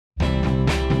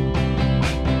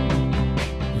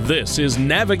This is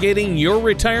Navigating Your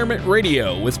Retirement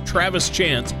Radio with Travis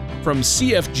Chance from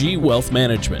CFG Wealth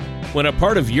Management. When a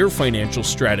part of your financial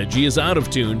strategy is out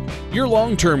of tune, your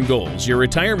long-term goals, your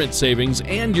retirement savings,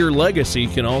 and your legacy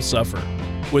can all suffer.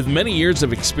 With many years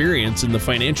of experience in the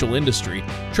financial industry,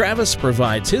 Travis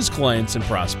provides his clients and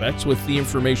prospects with the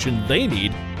information they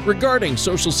need regarding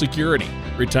Social Security,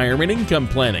 retirement income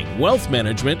planning, wealth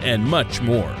management, and much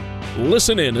more.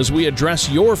 Listen in as we address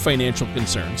your financial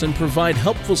concerns and provide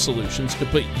helpful solutions to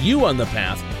put you on the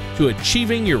path to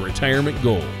achieving your retirement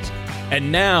goals.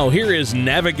 And now, here is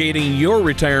Navigating Your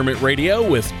Retirement Radio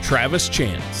with Travis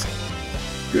Chance.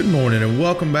 Good morning and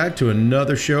welcome back to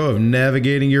another show of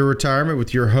Navigating Your Retirement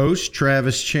with your host,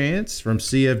 Travis Chance from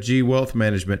CFG Wealth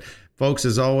Management. Folks,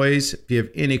 as always, if you have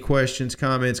any questions,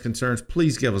 comments, concerns,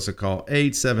 please give us a call,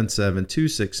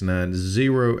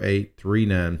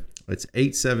 877-269-0839. It's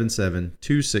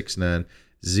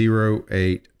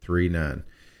 877-269-0839.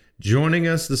 Joining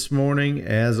us this morning,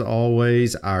 as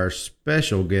always, our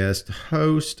special guest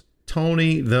host,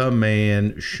 Tony the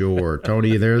Man Shore. Tony,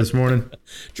 you there this morning?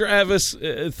 Travis,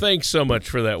 thanks so much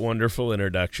for that wonderful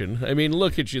introduction. I mean,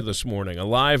 look at you this morning,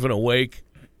 alive and awake,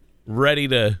 ready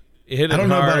to hit it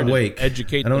hard and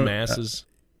educate the masses.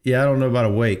 Yeah, I don't know about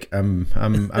awake. I'm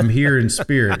here in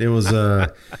spirit. It was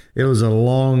a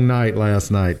long night last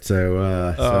night.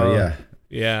 So yeah.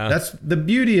 Yeah. That's the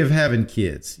beauty of having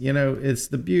kids. You know, it's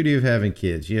the beauty of having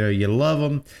kids. You know, you love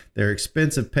them. They're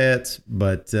expensive pets,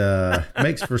 but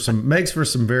makes for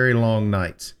some very long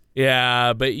nights.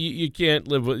 Yeah, but you can't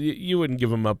live with you wouldn't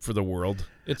give them up for the world.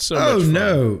 It's so much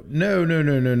fun.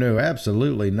 No,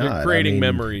 absolutely not. They're creating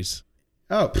memories.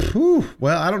 Oh, whew.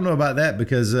 Well, I don't know about that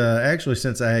because actually,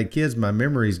 since I had kids, my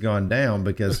memory's gone down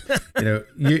because when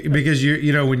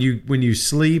you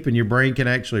sleep and your brain can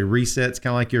actually reset. It's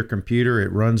kind of like your computer;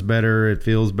 it runs better, it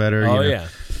feels better.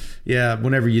 Yeah.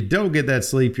 Whenever you don't get that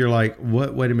sleep, you're like,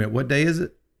 "What? Wait a minute, what day is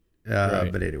it?"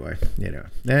 Right. But anyway,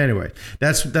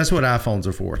 that's what iPhones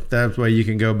are for. That way you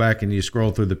can go back and you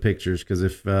scroll through the pictures. Because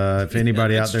if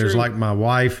anybody out there is like my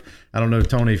wife, I don't know,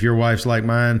 Tony, if your wife's like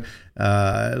mine,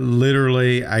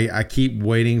 literally I keep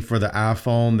waiting for the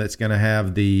iPhone that's going to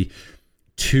have the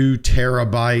 2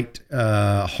 terabyte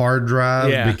hard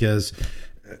drive because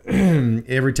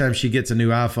every time she gets a new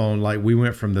iPhone, like we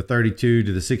went from the 32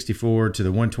 to the 64 to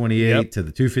the 128 to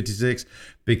the 256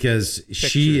 because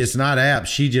it's not apps.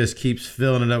 She just keeps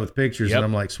filling it up with pictures. And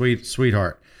I'm like,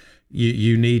 sweetheart,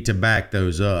 you need to back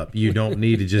those up. You don't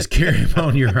need to just carry them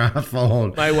on your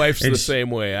iPhone. My wife's the same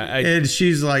way. And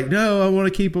she's like, no, I want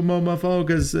to keep them on my phone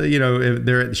because,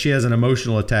 she has an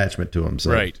emotional attachment to them.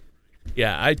 So. Right.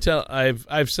 Yeah,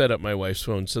 I've set up my wife's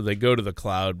phone so they go to the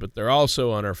cloud, but they're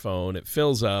also on her phone. It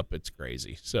fills up. It's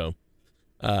crazy. So,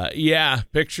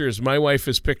 pictures. My wife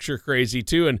is picture crazy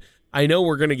too, and I know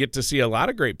we're going to get to see a lot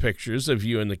of great pictures of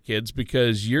you and the kids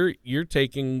because you're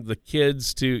taking the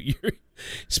kids to.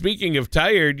 Speaking of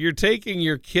tired, you're taking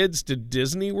your kids to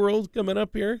Disney World coming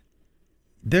up here.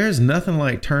 There's nothing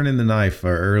like turning the knife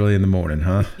early in the morning,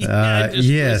 huh?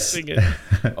 Yes.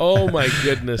 Oh my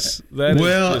goodness.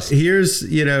 Here's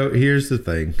the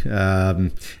thing.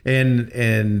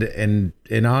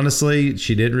 And honestly,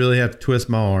 she didn't really have to twist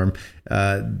my arm.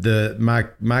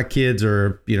 My kids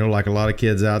are, like a lot of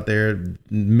kids out there,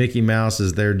 Mickey Mouse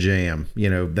is their jam.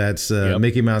 That's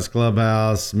Mickey Mouse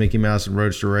Clubhouse, Mickey Mouse and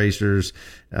Roadster Racers.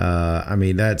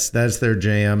 That's their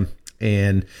jam.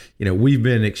 And, we've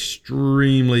been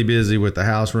extremely busy with the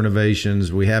house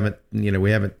renovations. We haven't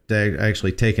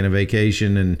actually taken a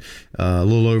vacation in a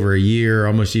little over a year,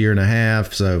 almost a year and a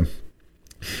half. So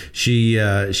she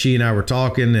and I were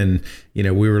talking and,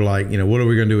 we were like, what are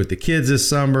we going to do with the kids this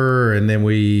summer? And then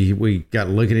we got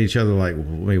looking at each other like,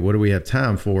 wait, what do we have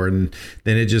time for? And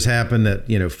then it just happened that,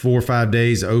 4 or 5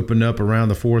 days opened up around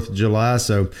the 4th of July.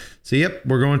 So yep,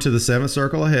 we're going to the 7th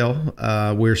Circle of Hell.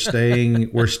 We're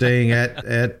staying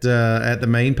at the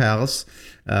main palace.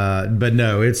 But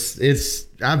no, it's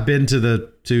I've been to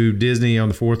Disney on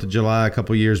the 4th of July a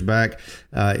couple years back.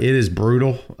 It is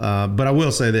brutal. But I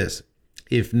will say this.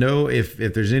 If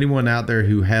there's anyone out there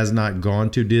who has not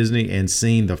gone to Disney and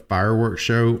seen the fireworks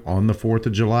show on the 4th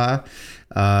of July,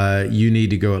 you need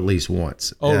to go at least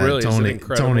once. Oh, really?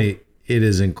 Tony, it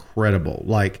is incredible.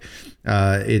 Like,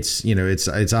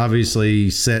 it's obviously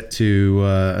set to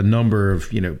a number of,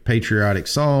 patriotic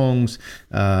songs,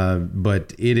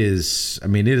 but it is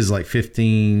like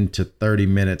 15 to 30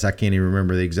 minutes. I can't even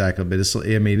remember the exact, but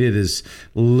it is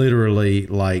literally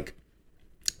like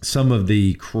some of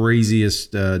the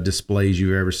craziest displays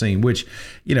you've ever seen, which,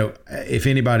 if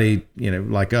anybody,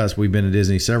 like us, we've been to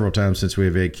Disney several times since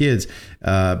we've had kids.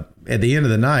 At the end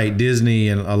of the night, Disney,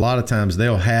 and a lot of times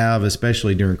they'll have,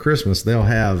 especially during Christmas, they'll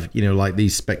have, like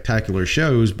these spectacular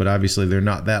shows, but obviously they're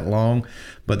not that long.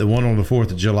 But the one on the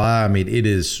 4th of July, I mean, it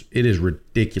is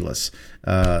ridiculous.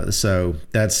 So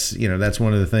that's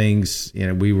one of the things,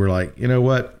 we were like, you know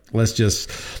what? Let's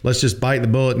just bite the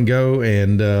bullet and go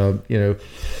and,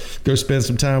 go spend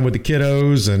some time with the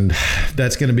kiddos. And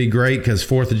that's going to be great because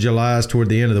 4th of July is toward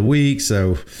the end of the week.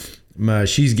 So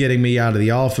she's getting me out of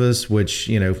the office, which,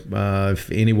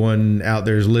 if anyone out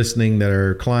there is listening that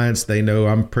are clients, they know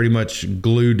I'm pretty much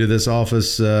glued to this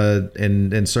office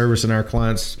and servicing our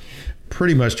clients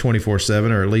pretty much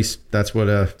 24/7, or at least that's what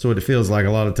it feels like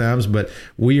a lot of times. But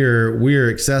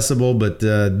we're accessible, but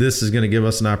this is going to give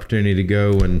us an opportunity to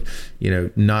go and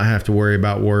not have to worry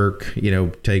about work.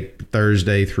 Take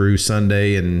Thursday through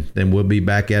Sunday, and then we'll be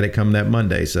back at it come that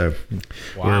Monday. So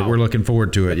wow. we're looking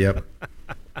forward to it. Yep.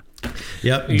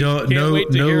 Yep. Can't wait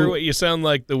to hear what you sound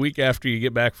like the week after you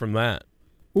get back from that.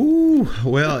 Ooh,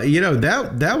 well,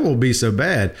 that won't be so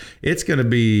bad. It's going to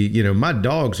be, my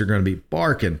dogs are going to be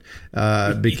barking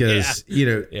because,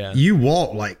 you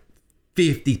walk like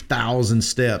 50,000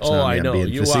 steps. Oh, I know. Being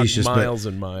you facetious, walk miles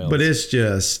and miles. But it's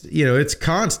just, it's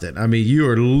constant. I mean, you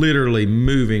are literally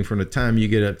moving from the time you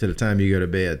get up to the time you go to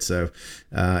bed. So,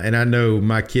 and I know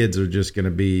my kids are just going to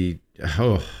be,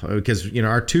 because,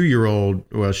 our 2-year-old,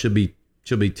 well, she'll be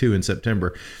 2 in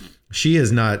September.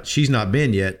 She's not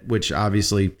been yet, which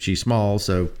obviously she's small.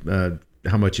 So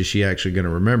how much is she actually going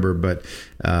to remember? But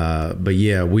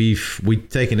yeah, we've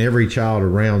taken every child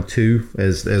around 2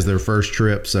 as their first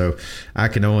trip. So I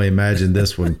can only imagine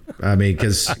this one. I mean,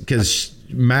 because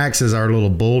Max is our little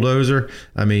bulldozer.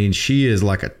 I mean, she is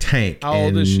like a tank. How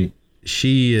old is she?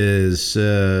 She is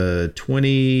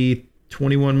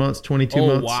 21 months, 22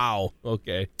 months. Oh, wow.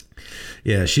 Okay.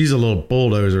 Yeah, she's a little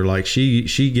bulldozer. Like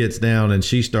she gets down and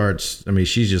she starts. I mean,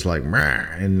 she's just like,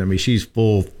 and I mean, she's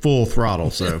full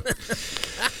throttle. So,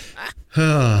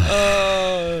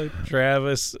 oh,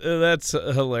 Travis, that's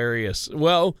hilarious.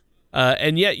 Well,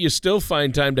 and yet you still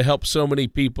find time to help so many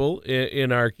people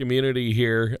in our community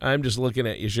here. I'm just looking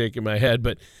at you, shaking my head,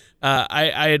 but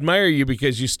I admire you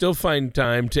because you still find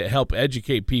time to help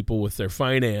educate people with their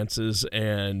finances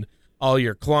and all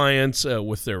your clients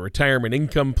with their retirement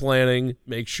income planning,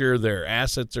 make sure their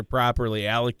assets are properly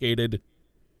allocated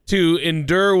to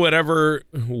endure whatever,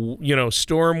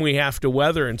 storm we have to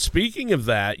weather. And speaking of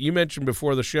that, you mentioned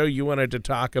before the show you wanted to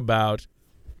talk about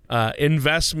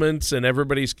investments, and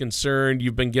everybody's concerned.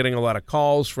 You've been getting a lot of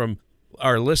calls from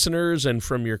our listeners and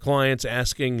from your clients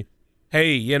asking,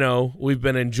 hey, we've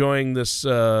been enjoying this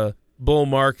bull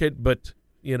market, but,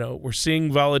 we're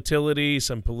seeing volatility,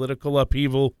 some political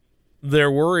upheaval.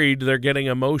 They're worried, they're getting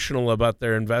emotional about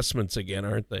their investments again,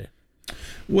 aren't they?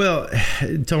 Well,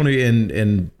 Tony,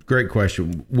 and great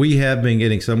question. We have been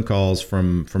getting some calls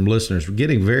from listeners. We're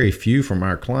getting very few from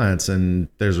our clients, and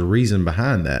there's a reason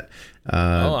behind that.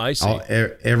 I see.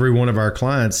 Every one of our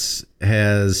clients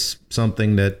has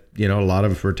something that, a lot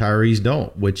of retirees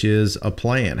don't, which is a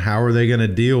plan. How are they going to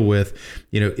deal with,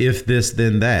 if this,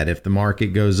 then that? If the market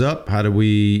goes up, how do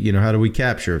we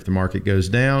capture? If the market goes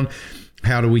down,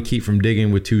 how do we keep from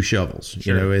digging with 2 shovels?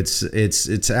 Sure.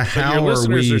 It's how your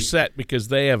listeners are set because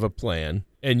they have a plan,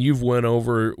 and you've went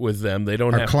over with them. They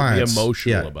don't have to be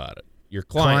emotional about it. Your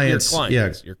clients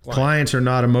are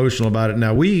not emotional about it.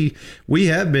 Now we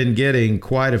have been getting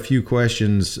quite a few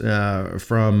questions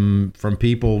from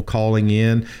people calling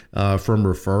in from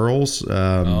referrals.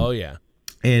 Oh yeah.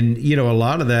 And, a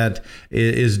lot of that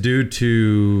is due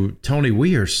to, Tony,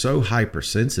 we are so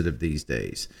hypersensitive these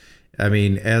days. I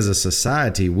mean, as a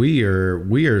society, we are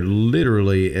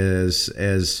literally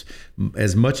as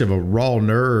much of a raw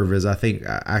nerve as I think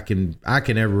I can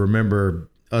ever remember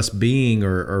us being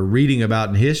or reading about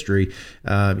in history.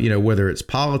 Whether it's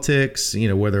politics,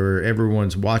 whether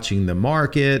everyone's watching the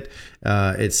market,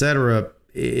 et cetera.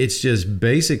 It's just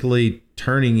basically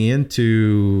turning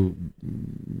into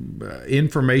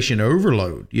information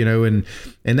overload, and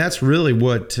that's really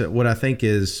what I think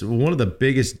is one of the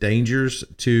biggest dangers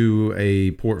to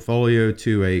a portfolio,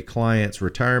 to a client's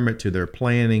retirement, to their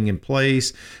planning in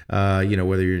place, whether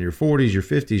you're in your 40s, your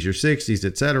 50s, your 60s,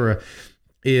 et cetera,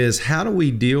 is how do we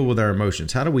deal with our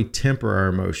emotions? How do we temper our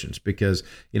emotions? Because,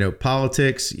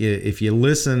 politics, if you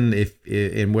listen,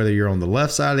 and whether you're on the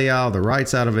left side of the aisle, the right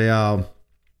side of the aisle,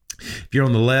 If you're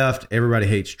on the left, everybody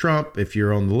hates Trump. If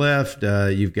you're on the left,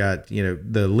 you've got,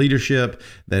 the leadership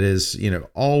that is,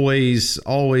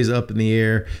 always up in the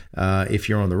air. If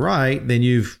you're on the right, then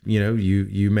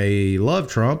you may love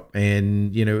Trump,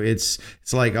 and it's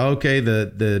like, okay,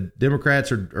 the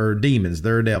Democrats are demons,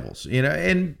 they're devils, and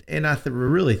I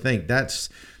really think that's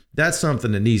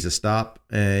something that needs to stop.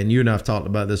 And you and I've talked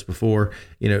about this before.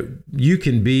 You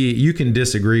can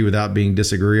disagree without being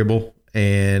disagreeable.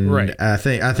 And right. I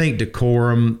think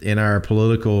decorum in our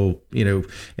political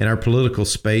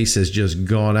space has just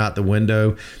gone out the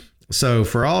window. So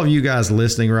for all of you guys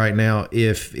listening right now,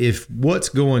 if what's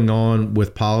going on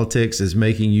with politics is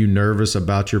making you nervous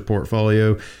about your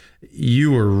portfolio,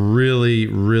 you are really,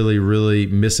 really, really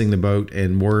missing the boat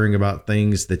and worrying about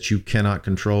things that you cannot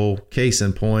control. Case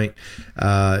in point,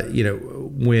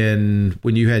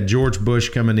 when you had George Bush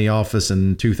come in the office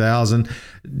in 2000,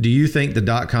 do you think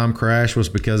the .com crash was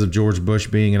because of George Bush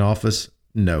being in office?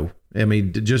 No. I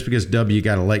mean, just because W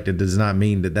got elected does not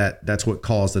mean that's what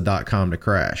caused the .com to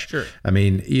crash. Sure. I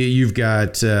mean, you've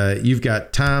got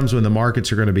times when the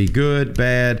markets are going to be good,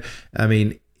 bad. I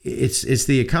mean, it's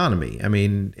the economy. I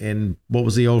mean, and what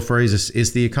was the old phrase? It's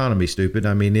the economy, stupid.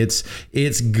 I mean, it's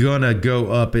gonna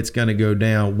go up, it's gonna go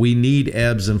down. We need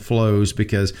ebbs and flows,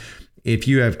 because if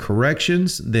you have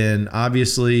corrections, then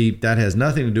obviously that has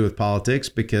nothing to do with politics,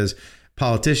 because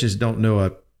politicians don't know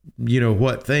a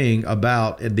what thing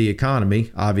about the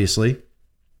economy, obviously.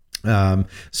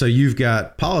 So you've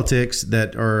got politics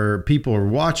that people are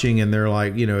watching, and they're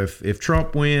like, if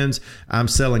Trump wins, I'm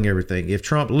selling everything. If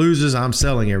Trump loses, I'm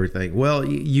selling everything. Well,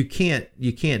 you can't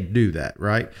do that,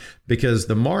 right? Because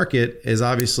the market is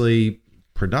obviously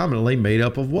predominantly made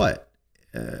up of what?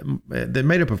 They're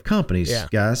made up of companies,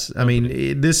 guys. I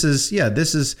mean, this is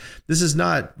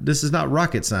not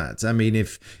rocket science. I mean,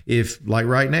 if like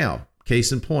right now,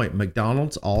 case in point,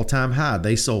 McDonald's all-time high.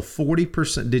 They sold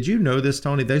 40%. Did you know this,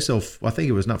 Tony? They sold, I think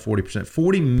it was not 40%,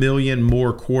 40 million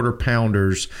more quarter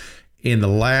pounders in the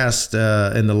last,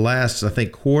 I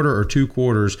think, quarter or 2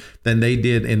 quarters than they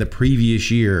did in the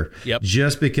previous year. Yep.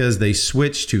 Just because they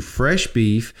switched to fresh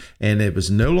beef and it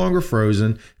was no longer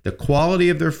frozen. The quality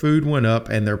of their food went up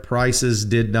and their prices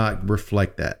did not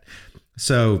reflect that.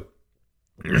 So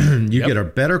you get a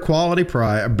better quality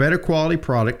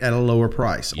product at a lower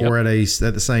price, or at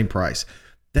the same price.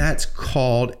 That's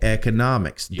called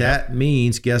economics. That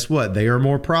means, guess what? They are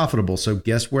more profitable. So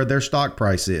guess where their stock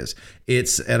price is?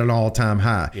 It's at an all-time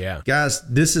high. Yeah. Guys,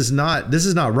 this is not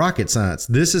rocket science.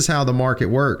 This is how the market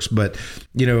works. But,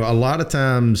 a lot of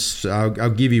times I'll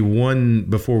give you one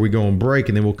before we go on break,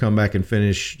 and then we'll come back and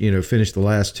finish the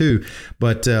last two.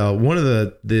 But one of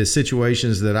the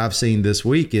situations that I've seen this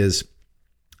week is,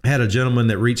 I had a gentleman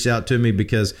that reached out to me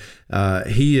because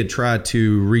he had tried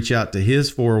to reach out to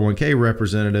his 401k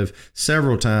representative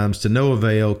several times to no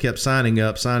avail, kept signing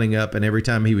up. And every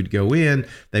time he would go in,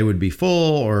 they would be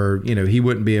full, or, he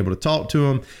wouldn't be able to talk to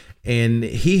them. And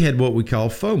he had what we call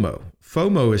FOMO.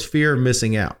 FOMO is fear of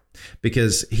missing out,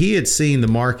 because he had seen the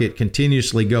market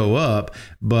continuously go up.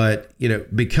 But,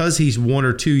 because he's 1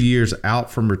 or 2 years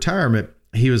out from retirement,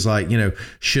 he was like,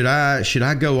 should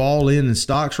I go all in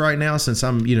stocks right now, since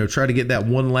I'm, try to get that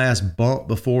one last bump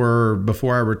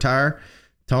before I retire?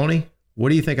 Tony, what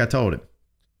do you think I told him?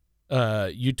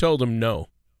 You told him no.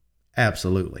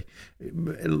 Absolutely.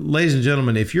 Ladies and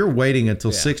gentlemen, if you're waiting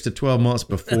until 6 to 12 months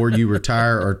before you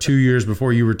retire, or 2 years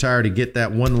before you retire, to get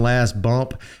that one last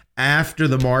bump after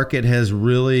the market has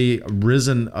really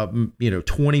risen up,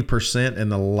 20% in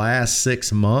the last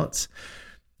 6 months,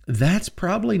 that's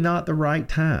probably not the right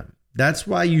time. That's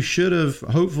why you should have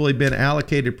hopefully been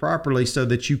allocated properly, so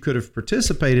that you could have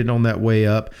participated on that way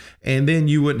up, and then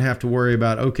you wouldn't have to worry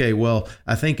about, okay, well,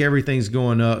 I think everything's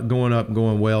going up,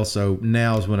 going well, so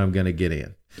now's when I'm going to get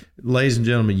in. Ladies and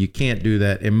gentlemen, you can't do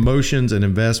that. Emotions and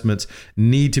investments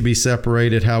need to be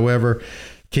separated. However,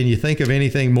 can you think of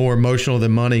anything more emotional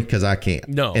than money? Because I can't.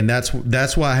 No. And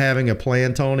that's why having a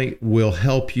plan, Tony, will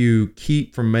help you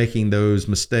keep from making those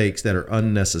mistakes that are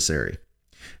unnecessary.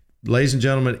 Ladies and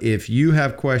gentlemen, if you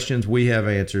have questions, we have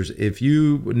answers. If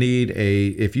you need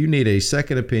a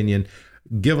second opinion,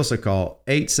 give us a call,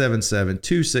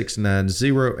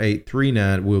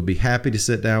 877-269-0839. We'll be happy to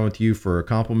sit down with you for a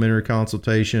complimentary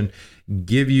consultation,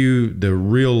 give you the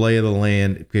real lay of the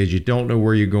land, because you don't know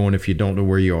where you're going if you don't know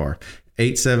where you are.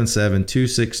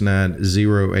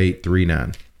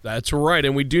 877-269-0839. That's right,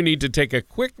 and we do need to take a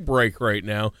quick break right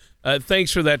now.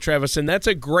 Thanks for that, Travis, and that's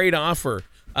a great offer,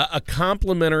 a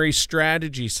complimentary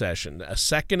strategy session, a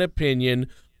second opinion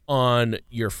on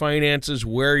your finances,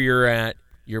 where you're at,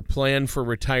 your plan for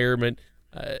retirement.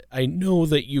 I know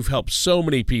that you've helped so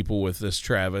many people with this,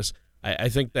 Travis. I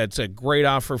think that's a great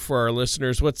offer for our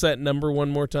listeners. What's that number one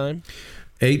more time?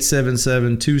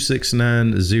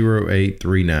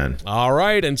 877-269-0839. All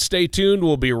right, and stay tuned.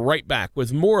 We'll be right back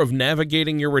with more of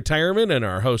Navigating Your Retirement and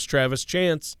our host, Travis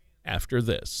Chance, after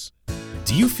this.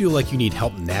 Do you feel like you need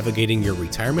help navigating your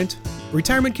retirement?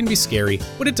 Retirement can be scary,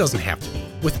 but it doesn't have to be.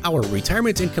 With our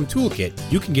Retirement Income Toolkit,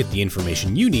 you can get the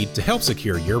information you need to help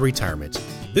secure your retirement.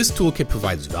 This toolkit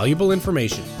provides valuable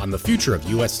information on the future of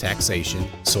U.S. taxation,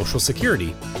 Social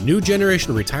Security, new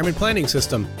generation retirement planning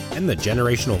system, and the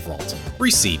generational vault.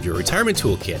 Receive your retirement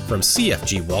toolkit from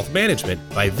CFG Wealth Management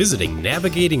by visiting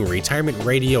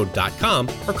navigatingretirementradio.com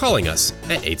or calling us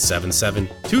at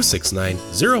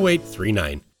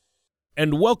 877-269-0839.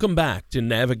 And welcome back to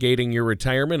Navigating Your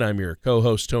Retirement. I'm your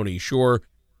co-host, Tony Shore.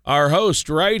 Our host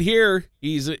right here,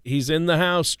 he's in the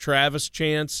house, Travis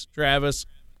Chance. Travis,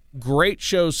 great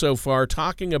show so far,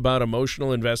 talking about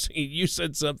emotional investing. You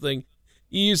said something,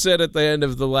 you said at the end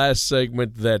of the last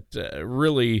segment that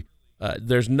really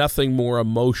there's nothing more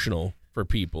emotional for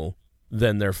people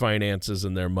than their finances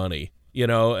and their money,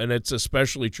 and it's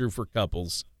especially true for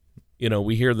couples.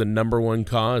 We hear the number one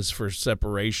cause for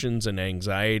separations and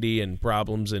anxiety and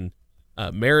problems in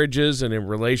marriages and in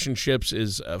relationships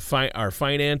is our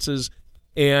finances.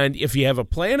 And if you have a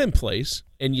plan in place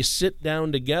and you sit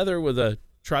down together with a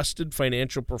trusted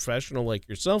financial professional like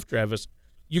yourself, Travis,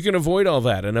 you can avoid all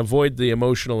that and avoid the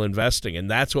emotional investing. And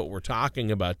that's what we're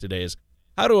talking about today, is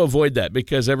how to avoid that,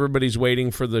 because everybody's waiting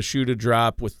for the shoe to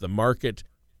drop with the market,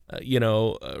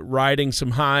 riding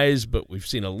some highs, but we've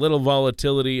seen a little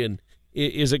volatility. And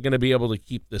is it going to be able to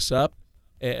keep this up?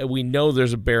 We know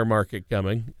there's a bear market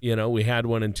coming. We had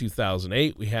one in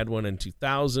 2008. We had one in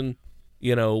 2000.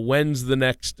 When's the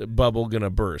next bubble going to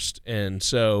burst? And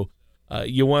so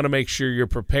you want to make sure you're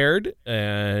prepared,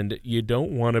 and you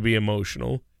don't want to be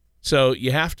emotional. So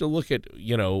you have to look at,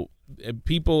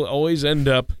 people always end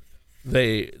up,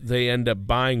 they end up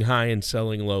buying high and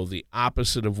selling low, the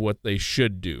opposite of what they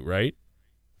should do, right?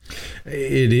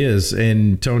 It is.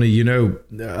 And Tony,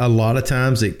 a lot of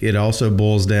times it also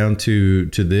boils down to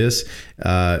this.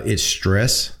 It's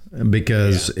stress,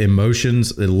 because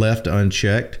emotions left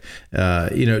unchecked. Now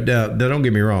don't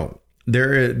get me wrong.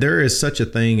 There is such a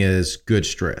thing as good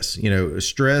stress.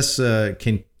 Stress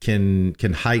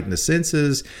can heighten the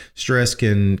senses. Stress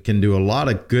can do a lot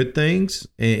of good things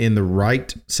in the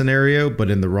right scenario,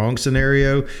 but in the wrong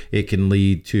scenario, it can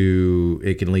lead to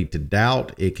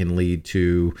doubt. It can lead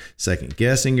to second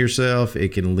guessing yourself.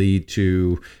 It can lead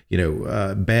to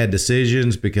bad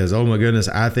decisions because, oh my goodness,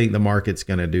 I think the market's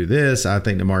going to do this. I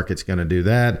think the market's going to do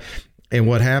that. And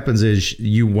what happens is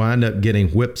you wind up getting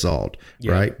whipsawed,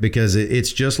 right? Because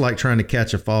it's just like trying to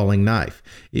catch a falling knife.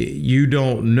 You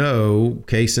don't know.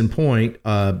 Case in point,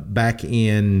 back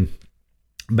in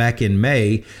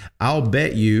May, I'll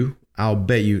bet you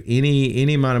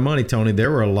any amount of money, Tony. There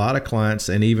were a lot of clients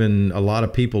and even a lot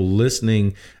of people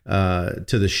listening to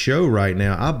the show right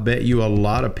now. I bet you a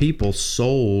lot of people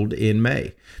sold in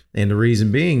May. And the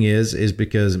reason being is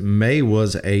because May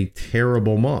was a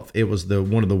terrible month. It was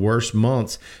one of the worst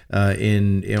months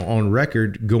on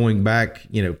record going back,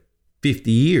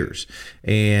 50 years.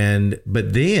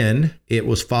 But then it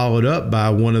was followed up by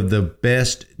one of the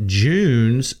best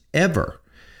Junes ever.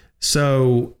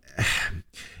 So,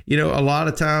 a lot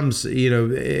of times,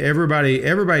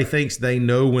 everybody thinks they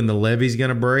know when the levee's going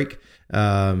to break.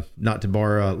 Not to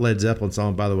borrow a Led Zeppelin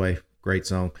song, by the way. Great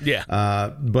song. Yeah.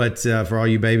 But for all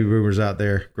you baby boomers out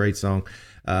there, great song.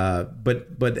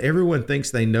 But everyone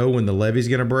thinks they know when the levee's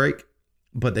going to break,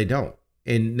 but they don't.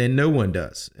 And no one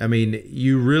does. I mean,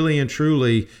 you really and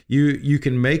truly, you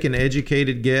can make an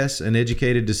educated guess, an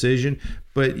educated decision,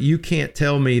 but you can't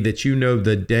tell me that you know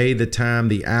the day, the time,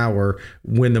 the hour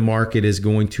when the market is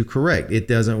going to correct. It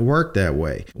doesn't work that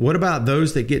way. What about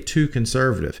those that get too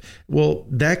conservative? Well,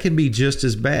 that can be just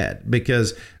as bad,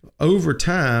 because over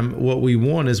time, what we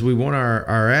want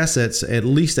our assets, at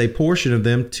least a portion of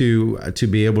them, to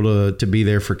be able to be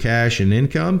there for cash and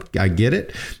income. I get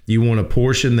it. You want a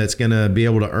portion that's going to be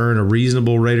able to earn a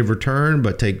reasonable rate of return,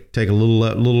 but take a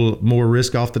little more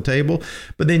risk off the table.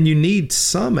 But then you need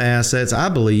some assets, I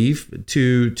believe,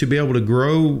 to be able to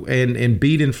grow and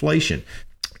beat inflation.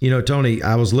 Tony,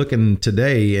 I was looking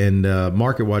today, and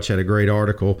MarketWatch had a great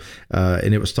article,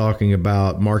 and it was talking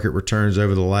about market returns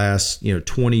over the last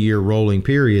 20-year rolling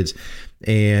periods.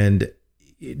 And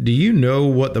do you know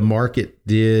what the market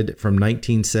did from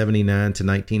 1979 to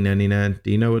 1999? Do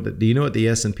you know what the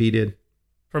S&P did?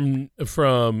 From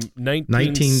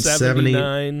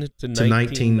 1979 to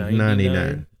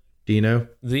 1999. Do you know?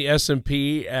 The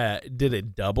S&P, did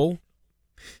it double?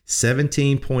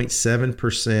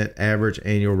 17.7% average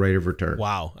annual rate of return.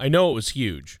 Wow. I know it was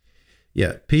huge.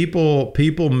 Yeah,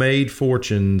 people made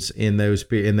fortunes in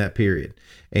that period.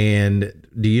 And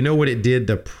do you know what it did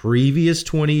the previous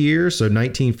 20 years? So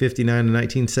 1959 to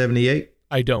 1978?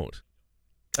 I don't.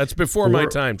 That's before my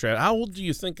time, Trav. How old do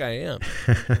you think I am?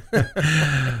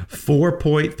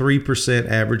 4.3%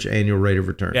 average annual rate of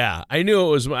return. Yeah, I knew it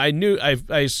was. I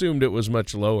assumed it was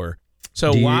much lower.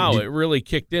 So it really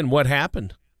kicked in. What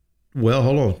happened? Well,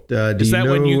 hold on. Is that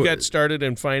when you got started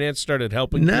in finance? Started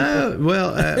helping? No. People?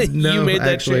 Well, no. You made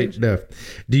that change? No.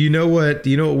 Do you know what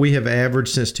we have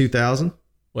averaged since 2000?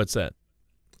 What's that?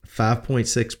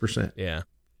 5.6%. Yeah.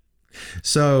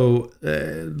 So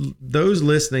those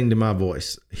listening to my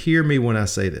voice, hear me when I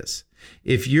say this.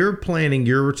 If you're planning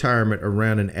your retirement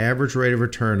around an average rate of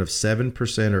return of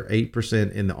 7% or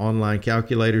 8% in the online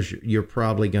calculators, you're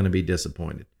probably going to be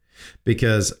disappointed.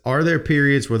 Because are there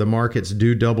periods where the markets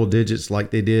do double digits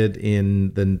like they did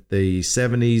in the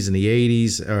 70s and the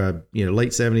 80s,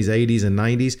 late 70s, 80s, and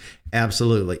 90s?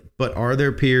 Absolutely. But are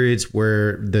there periods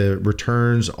where the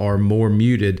returns are more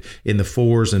muted in the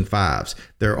 4s and 5s?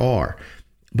 There are.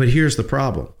 But here's the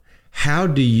problem. How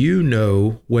do you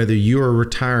know whether you are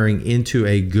retiring into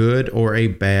a good or a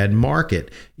bad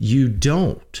market? You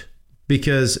don't.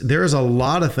 Because there's a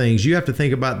lot of things you have to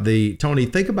think about.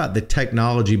 Think about the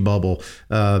technology bubble,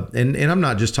 and I'm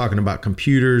not just talking about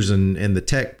computers and the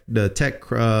tech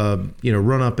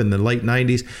run up in the late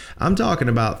 90s. I'm talking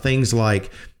about things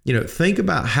like, think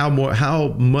about how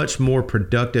much more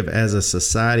productive as a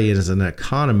society and as an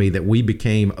economy that we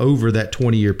became over that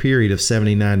 20-year period of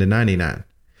 79 to 99.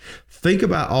 Think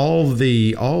about all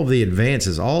the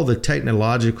advances, all the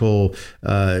technological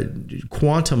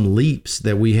quantum leaps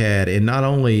that we had, and not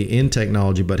only in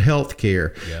technology but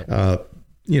healthcare,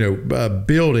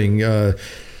 building,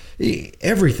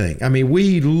 everything. I mean,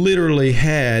 we literally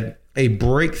had a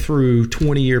breakthrough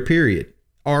 20-year period.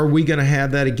 Are we going to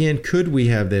have that again? Could we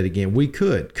have that again? We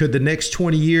could. Could the next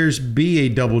 20 years be a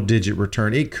double-digit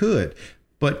return? It could,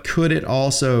 but could it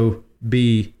also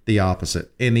be the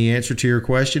opposite? And the answer to your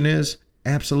question is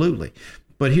absolutely.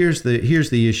 But here's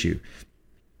the issue.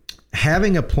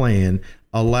 Having a plan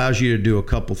allows you to do a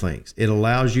couple things. It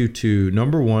allows you to,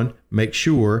 number one, make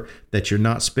sure that you're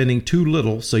not spending too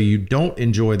little so you don't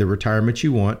enjoy the retirement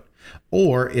you want,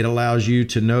 or it allows you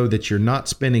to know that you're not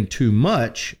spending too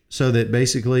much so that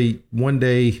basically one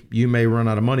day you may run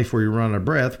out of money before you run out of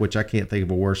breath, which I can't think of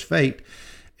a worse fate.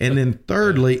 And then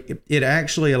thirdly, it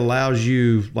actually allows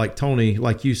you, like Tony,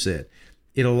 like you said,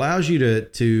 it allows you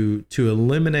to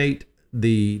eliminate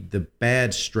the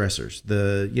bad stressors,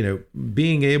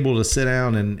 being able to sit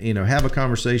down and, have a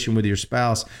conversation with your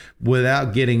spouse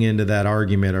without getting into that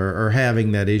argument or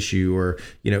having that issue or,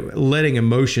 letting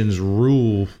emotions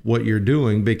rule what you're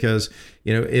doing. Because,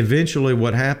 eventually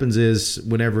what happens is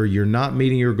whenever you're not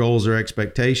meeting your goals or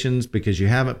expectations because you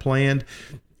haven't planned,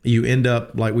 you end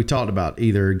up, like we talked about,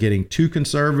 either getting too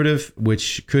conservative,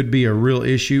 which could be a real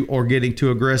issue, or getting too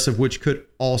aggressive, which could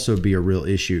also be a real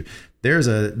issue. There is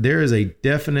a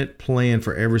definite plan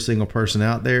for every single person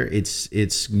out there.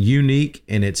 It's unique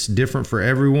and it's different for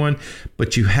everyone,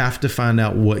 but you have to find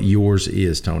out what yours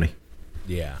is, Tony.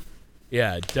 Yeah,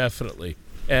 definitely.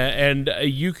 And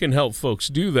you can help folks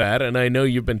do that. And I know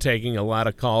you've been taking a lot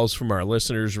of calls from our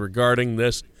listeners regarding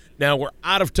this. Now, we're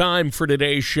out of time for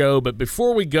today's show, but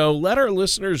before we go, let our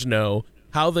listeners know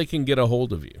how they can get a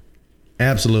hold of you.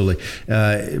 Absolutely.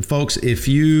 Folks, if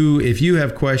you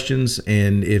have questions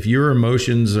and if your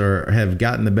emotions have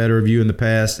gotten the better of you in the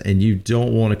past and you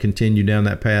don't want to continue down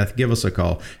that path, give us a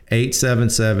call.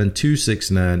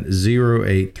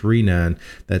 877-269-0839.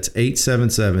 That's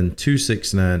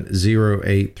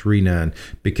 877-269-0839,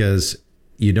 because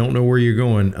you don't know where you're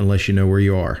going unless you know where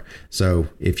you are. So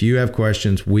if you have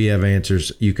questions, we have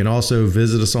answers. You can also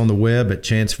visit us on the web at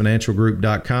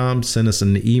chancefinancialgroup.com. Send us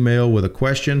an email with a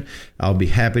question. I'll be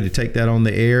happy to take that on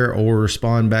the air or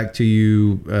respond back to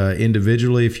you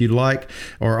individually if you'd like.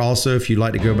 Or also, if you'd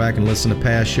like to go back and listen to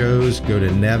past shows, go to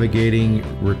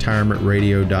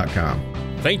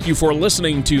navigatingretirementradio.com. Thank you for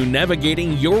listening to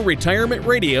Navigating Your Retirement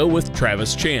Radio with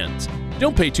Travis Chance.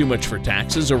 Don't pay too much for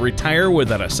taxes or retire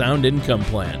without a sound income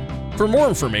plan. For more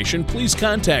information, please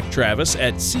contact Travis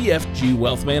at CFG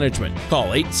Wealth Management. Call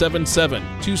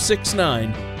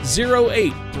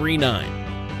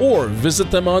 877-269-0839 or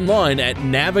visit them online at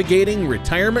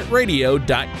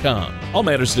navigatingretirementradio.com. All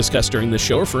matters discussed during this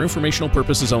show are for informational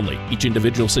purposes only. Each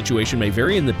individual situation may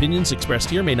vary, and the opinions expressed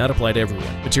here may not apply to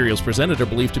everyone. Materials presented are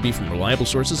believed to be from reliable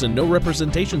sources, and no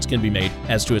representations can be made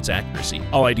as to its accuracy.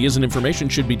 All ideas and information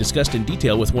should be discussed in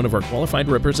detail with one of our qualified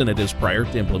representatives prior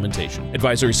to implementation.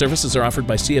 Advisory services are offered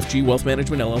by CFG Wealth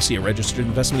Management, LLC, a registered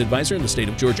investment advisor in the state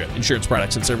of Georgia. Insurance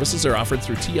products and services are offered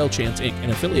through TL Chance, Inc., an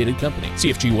affiliated company.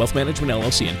 CFG Wealth Management,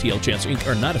 LLC, and TL Chance, Inc.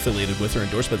 are not affiliated with or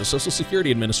endorsed by the Social Security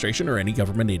Administration or any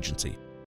government agency.